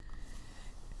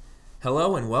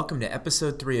Hello and welcome to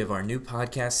episode 3 of our new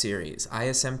podcast series,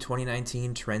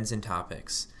 ISM2019 Trends and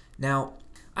Topics. Now,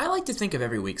 I like to think of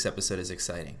every week's episode as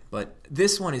exciting, but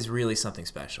this one is really something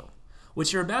special.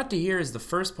 What you're about to hear is the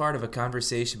first part of a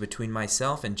conversation between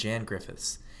myself and Jan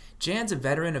Griffiths. Jan's a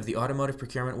veteran of the automotive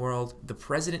procurement world, the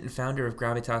president and founder of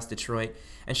Gravitas Detroit,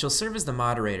 and she'll serve as the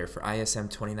moderator for ISM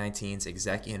 2019's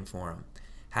ExecIn forum.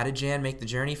 How did Jan make the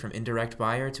journey from indirect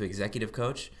buyer to executive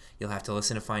coach? You'll have to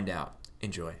listen to find out.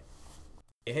 Enjoy.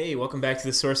 Hey, welcome back to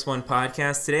the Source One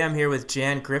podcast. Today I'm here with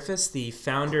Jan Griffiths, the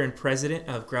founder and president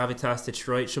of Gravitas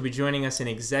Detroit. She'll be joining us in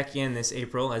ExecIn this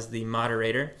April as the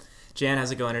moderator. Jan,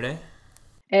 how's it going today?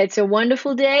 It's a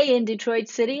wonderful day in Detroit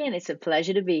City, and it's a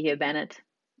pleasure to be here, Bennett.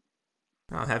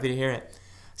 Oh, happy to hear it.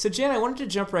 So Jan, I wanted to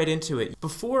jump right into it.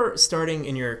 Before starting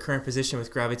in your current position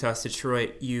with Gravitas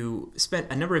Detroit, you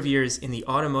spent a number of years in the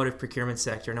automotive procurement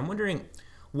sector, and I'm wondering,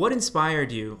 what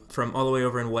inspired you from all the way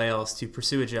over in Wales to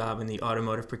pursue a job in the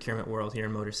automotive procurement world here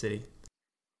in Motor City?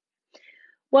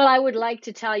 Well, I would like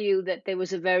to tell you that there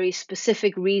was a very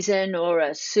specific reason or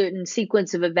a certain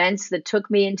sequence of events that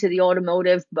took me into the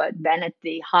automotive, but Bennett,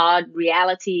 the hard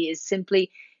reality is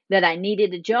simply that I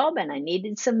needed a job and I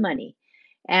needed some money.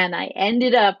 And I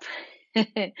ended up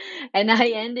in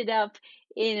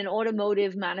an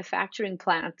automotive manufacturing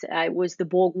plant. I was the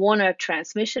Borg-Warner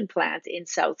transmission plant in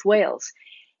South Wales.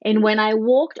 And when I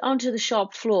walked onto the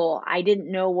shop floor, I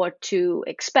didn't know what to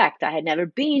expect. I had never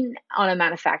been on a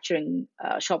manufacturing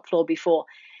shop floor before.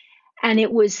 And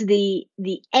it was the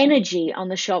energy on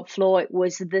the shop floor. It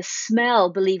was the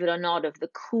smell, believe it or not, of the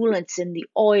coolants and the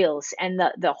oils and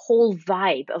the whole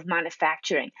vibe of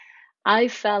manufacturing. I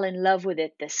fell in love with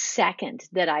it the second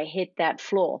that I hit that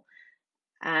floor.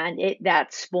 And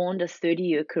that spawned a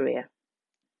 30-year career.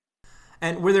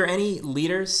 And were there any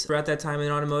leaders throughout that time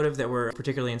in automotive that were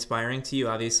particularly inspiring to you?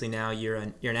 Obviously now you're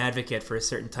an advocate for a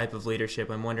certain type of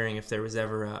leadership. I'm wondering if there was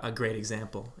ever a great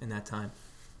example in that time.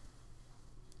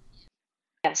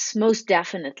 Yes, most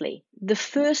definitely. The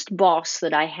first boss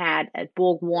that I had at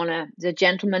Borg-Warner is a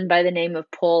gentleman by the name of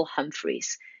Paul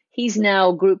Humphreys. He's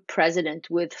now group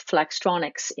president with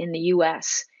Flextronics in the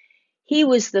US. He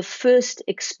was the first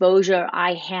exposure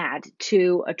I had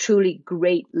to a truly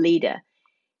great leader.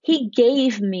 He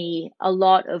gave me a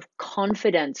lot of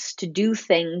confidence to do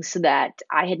things that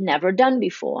I had never done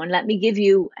before. And let me give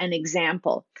you an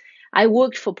example. I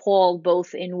worked for Paul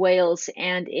both in Wales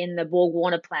and in the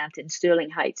Borg-Warner plant in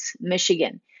Sterling Heights,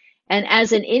 Michigan. And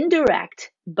as an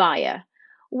indirect buyer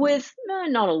with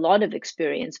not a lot of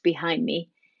experience behind me,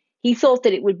 he thought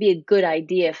that it would be a good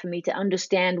idea for me to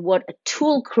understand what a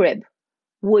tool crib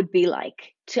would be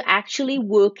like, to actually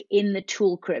work in the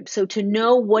tool crib. So to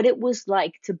know what it was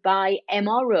like to buy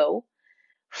MRO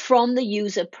from the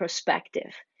user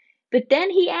perspective. But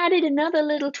then he added another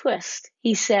little twist.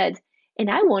 He said, and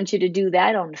I want you to do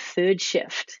that on third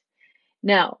shift.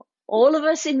 Now, all of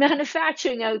us in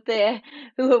manufacturing out there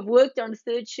who have worked on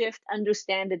third shift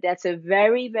understand that that's a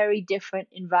very, very different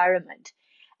environment,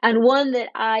 and one that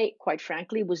I, quite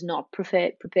frankly, was not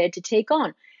prepared to take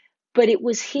on. But it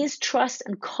was his trust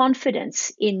and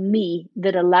confidence in me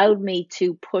that allowed me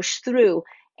to push through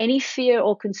any fear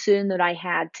or concern that I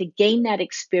had to gain that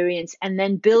experience and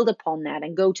then build upon that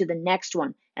and go to the next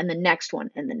one and the next one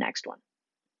and the next one.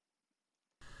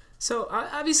 So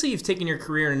obviously you've taken your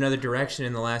career in another direction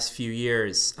in the last few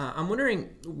years. I'm wondering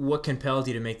what compelled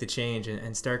you to make the change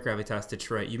and start Gravitas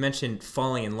Detroit. You mentioned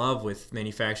falling in love with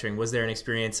manufacturing. Was there an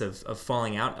experience of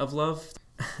falling out of love?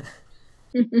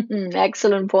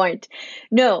 Excellent point.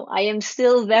 No, I am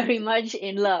still very much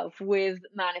in love with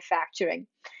manufacturing.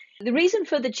 The reason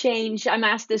for the change, I'm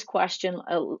asked this question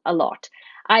a lot.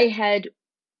 I had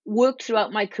worked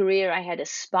throughout my career, I had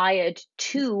aspired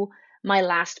to my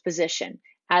last position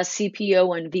as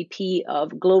CPO and VP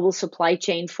of global supply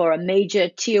chain for a major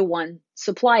tier one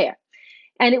supplier.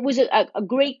 And it was a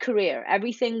great career.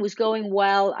 Everything was going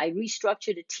well. I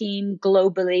restructured a team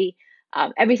globally.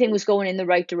 Everything was going in the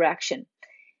right direction.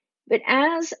 But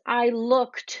as I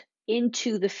looked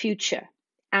into the future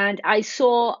and I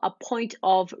saw a point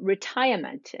of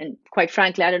retirement, and quite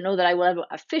frankly, I don't know that I will ever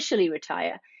officially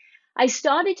retire, I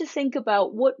started to think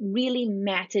about what really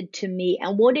mattered to me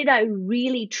and what did I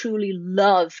really, truly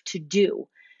love to do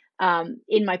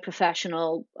in my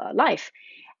professional life.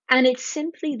 And it's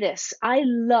simply this: I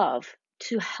love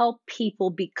to help people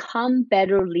become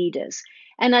better leaders.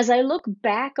 And as I look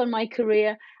back on my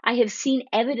career, I have seen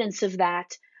evidence of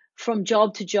that from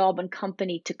job to job and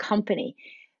company to company.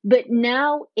 But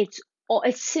now it's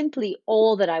simply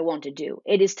all that I want to do.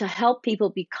 It is to help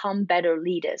people become better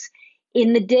leaders.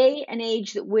 In the day and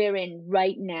age that we're in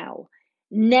right now,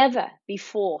 Never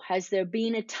before has there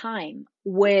been a time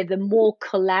where the more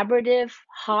collaborative,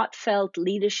 heartfelt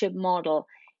leadership model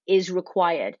is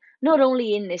required, not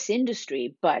only in this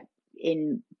industry, but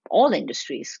in all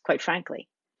industries, quite frankly.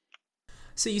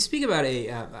 So you speak about a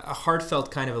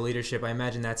heartfelt kind of a leadership. I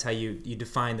imagine that's how you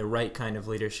define the right kind of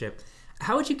leadership.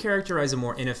 How would you characterize a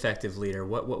more ineffective leader?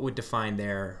 What would define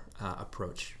their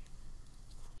approach?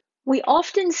 We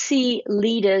often see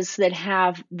leaders that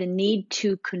have the need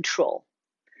to control,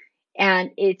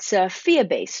 and it's a fear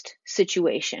based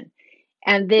situation.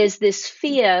 And there's this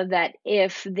fear that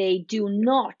if they do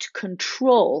not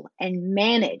control and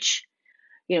manage,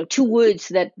 two words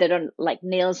that are like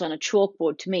nails on a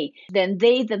chalkboard to me, then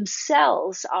they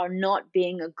themselves are not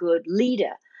being a good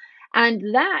leader.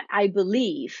 And that, I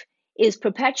believe, is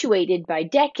perpetuated by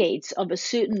decades of a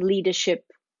certain leadership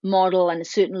model and a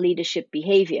certain leadership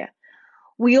behavior.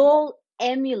 We all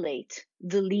emulate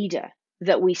the leader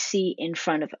that we see in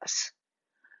front of us.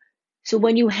 So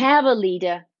when you have a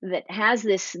leader that has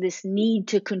this need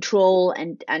to control,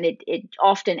 and it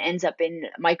often ends up in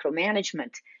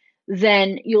micromanagement,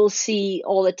 then you'll see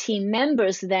all the team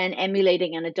members then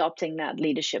emulating and adopting that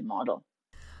leadership model.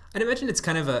 I'd imagine it's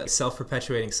kind of a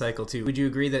self-perpetuating cycle too. Would you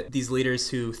agree that these leaders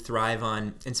who thrive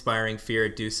on inspiring fear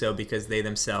do so because they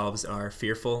themselves are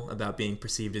fearful about being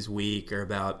perceived as weak or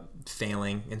about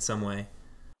failing in some way?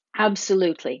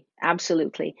 Absolutely,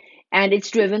 absolutely. And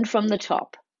it's driven from the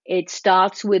top. It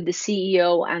starts with the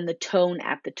CEO and the tone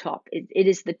at the top. It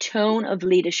is the tone of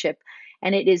leadership,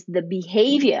 and it is the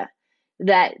behavior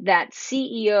that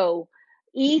CEO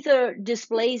either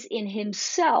displays in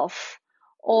himself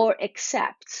or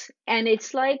accepts. And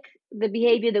it's like the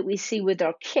behavior that we see with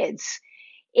our kids.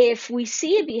 If we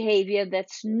see a behavior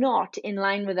that's not in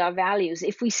line with our values,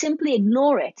 if we simply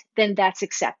ignore it, then that's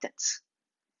acceptance.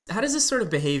 How does this sort of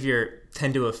behavior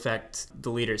tend to affect the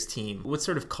leader's team? What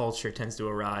sort of culture tends to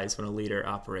arise when a leader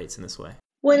operates in this way?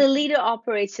 When a leader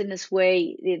operates in this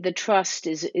way, the trust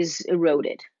is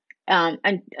eroded.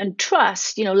 And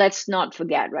trust, let's not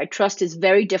forget, right? Trust is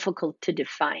very difficult to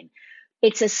define.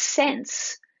 It's a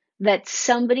sense that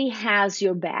somebody has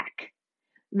your back,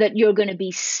 that you're going to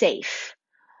be safe.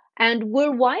 And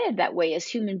we're wired that way as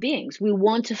human beings. We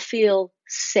want to feel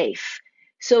safe.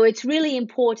 So it's really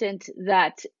important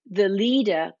that the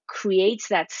leader creates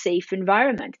that safe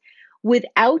environment.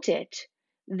 Without it,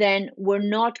 then we're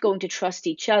not going to trust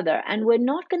each other. And we're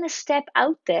not going to step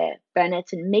out there, Bennett,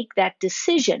 and make that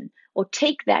decision or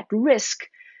take that risk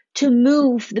to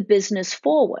move the business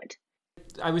forward.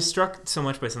 I was struck so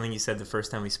much by something you said the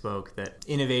first time we spoke, that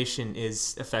innovation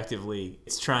is effectively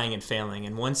it's trying and failing.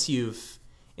 And once you've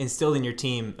instilled in your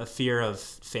team a fear of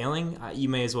failing, you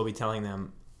may as well be telling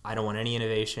them, I don't want any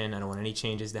innovation. I don't want any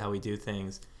changes to how we do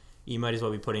things. You might as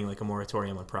well be putting like a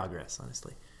moratorium on progress,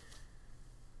 honestly.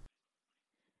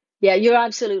 Yeah, you're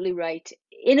absolutely right.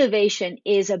 Innovation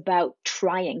is about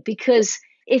trying, because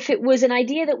if it was an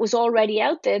idea that was already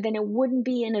out there, then it wouldn't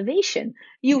be innovation.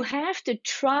 You have to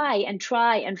try and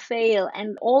fail.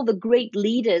 And all the great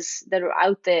leaders that are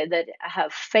out there that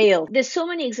have failed, there's so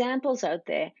many examples out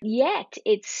there. Yet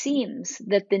it seems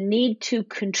that the need to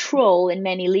control in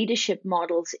many leadership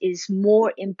models is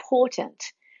more important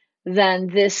than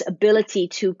this ability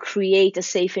to create a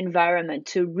safe environment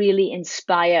to really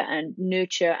inspire and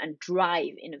nurture and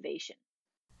drive innovation.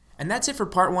 And that's it for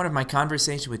part one of my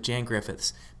conversation with Jan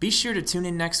Griffiths. Be sure to tune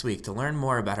in next week to learn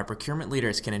more about how procurement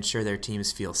leaders can ensure their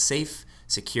teams feel safe,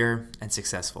 secure, and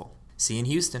successful. See you in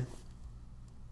Houston.